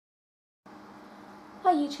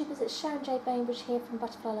Hi YouTubers, it's Sharon J. Bainbridge here from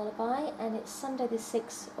Butterfly Lullaby, and it's Sunday the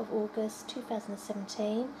 6th of August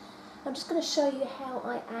 2017. I'm just going to show you how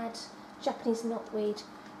I add Japanese knotweed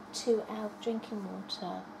to our drinking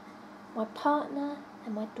water. My partner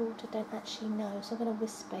and my daughter don't actually know, so I'm going to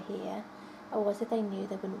whisper here, otherwise if they knew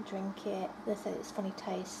they wouldn't drink it. They say it's funny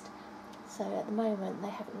taste. So at the moment they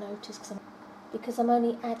haven't noticed because I'm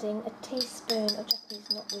only adding a teaspoon of Japanese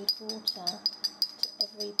knotweed water to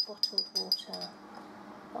every bottled water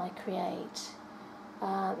I create.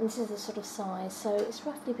 This is the sort of size, so it's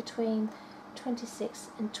roughly between 26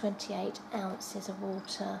 and 28 ounces of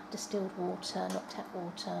water, distilled water, not tap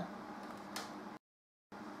water.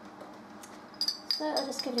 So I'll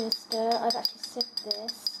just give it a stir. I've actually sieved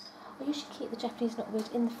this. I usually keep the Japanese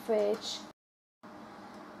knotweed in the fridge.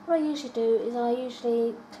 What I usually do is I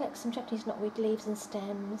usually collect some Japanese knotweed leaves and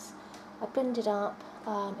stems. I blend it up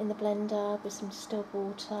in the blender with some distilled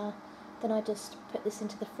water. Then I just put this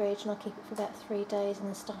into the fridge and I keep it for about 3 days and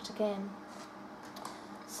then start again.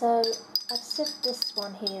 So I've sieved this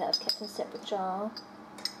one here that I've kept in a separate jar.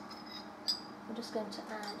 I'm just going to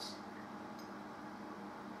add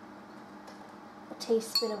a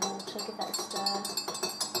teaspoon of water, give that a stir.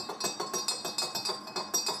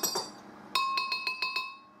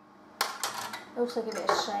 Also give it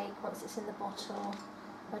a shake once it's in the bottle.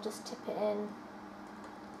 I just tip it in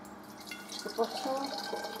to the bottle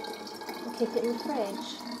and keep it in the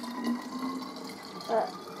fridge.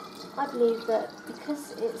 But I believe that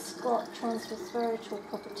because it's got resveratrol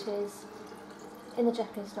properties in the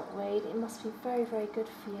Japanese knotweed, it must be very, very good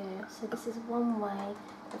for you. So this is one way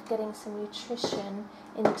of getting some nutrition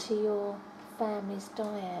into your family's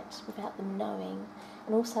diet without them knowing,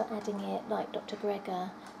 and also adding it, like Dr.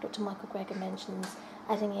 Michael Greger mentions,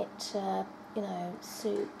 adding it to, you know,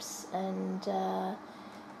 soups and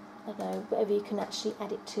I don't know, whatever you can actually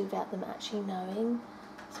add it to without them actually knowing.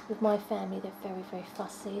 So with my family, they're very, very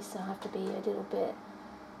fussy, so I have to be a little bit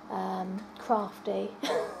crafty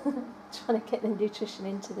trying to get the nutrition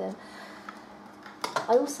into them.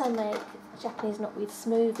 I also make Japanese knotweed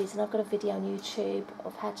smoothies, and I've got a video on YouTube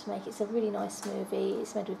of how to make it. It's a really nice smoothie.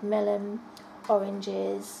 It's made with melon,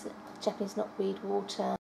 oranges, Japanese knotweed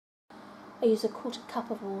water. I use a 1/4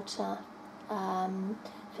 cup of water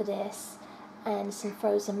for this, and some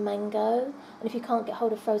frozen mango. And if you can't get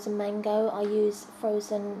hold of frozen mango, I use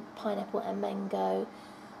frozen pineapple and mango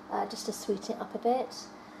just to sweeten it up a bit.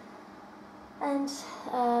 And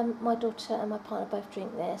my daughter and my partner both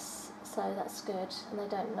drink this, so that's good, and they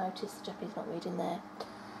don't notice the Japanese knotweed in there.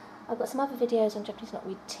 I've got some other videos on Japanese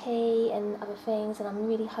knotweed tea and other things, and I'm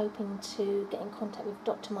really hoping to get in contact with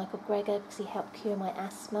Dr. Michael Greger because he helped cure my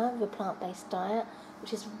asthma with a plant-based diet,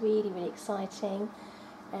 which is really, really exciting.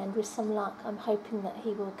 And with some luck, I'm hoping that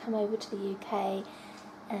he will come over to the UK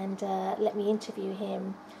and let me interview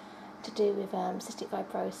him to do with cystic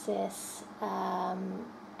fibrosis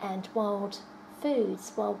and wild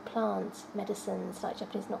foods, wild plant medicines like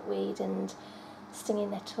Japanese knotweed and stinging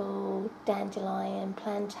nettle, dandelion,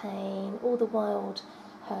 plantain, all the wild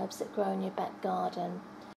herbs that grow in your back garden.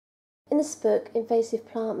 In this book, Invasive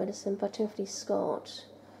Plant Medicine by Timothy Scott,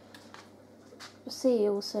 you'll see he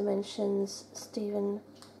also mentions Stephen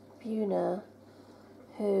Buhner,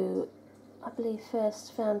 who I believe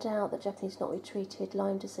first found out that Japanese knotweed treated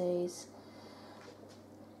Lyme disease.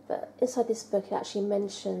 But inside this book it actually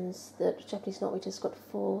mentions that Japanese knotweed has got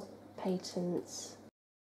 4 patents.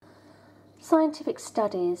 Scientific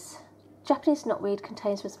studies. Japanese knotweed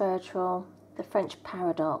contains resveratrol, the French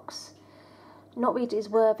paradox. Knotweed is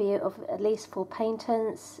worthy of at least 4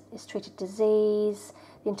 patents. It's treated disease.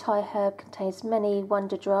 The entire herb contains many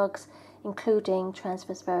wonder drugs, including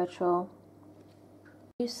resveratrol.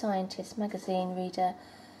 New Scientist magazine reader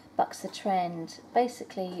bucks the trend.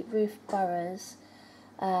 Basically, Ruth Burroughs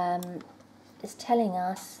is telling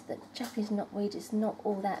us that Japanese knotweed is not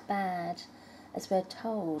all that bad as we're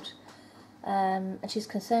told, and she's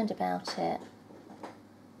concerned about it.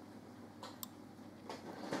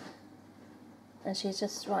 And she's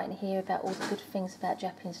just writing here about all the good things about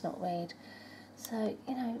Japanese knotweed. So,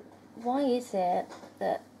 you know, why is it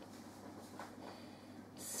that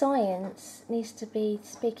science needs to be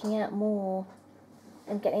speaking out more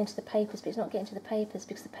and getting into the papers, but it's not getting to the papers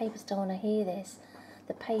because the papers don't want to hear this.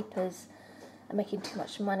 The papers are making too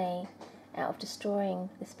much money out of destroying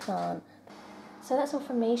this plant. So that's all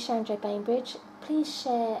from me, Sharon J. Bainbridge. Please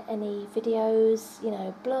share any videos, you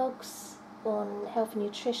know, blogs on health and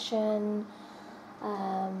nutrition,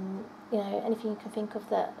 you know, anything you can think of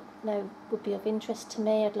that, you know, would be of interest to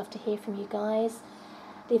me. I'd love to hear from you guys.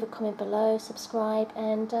 Leave a comment below, subscribe,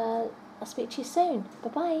 and I'll speak to you soon. Bye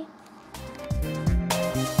bye.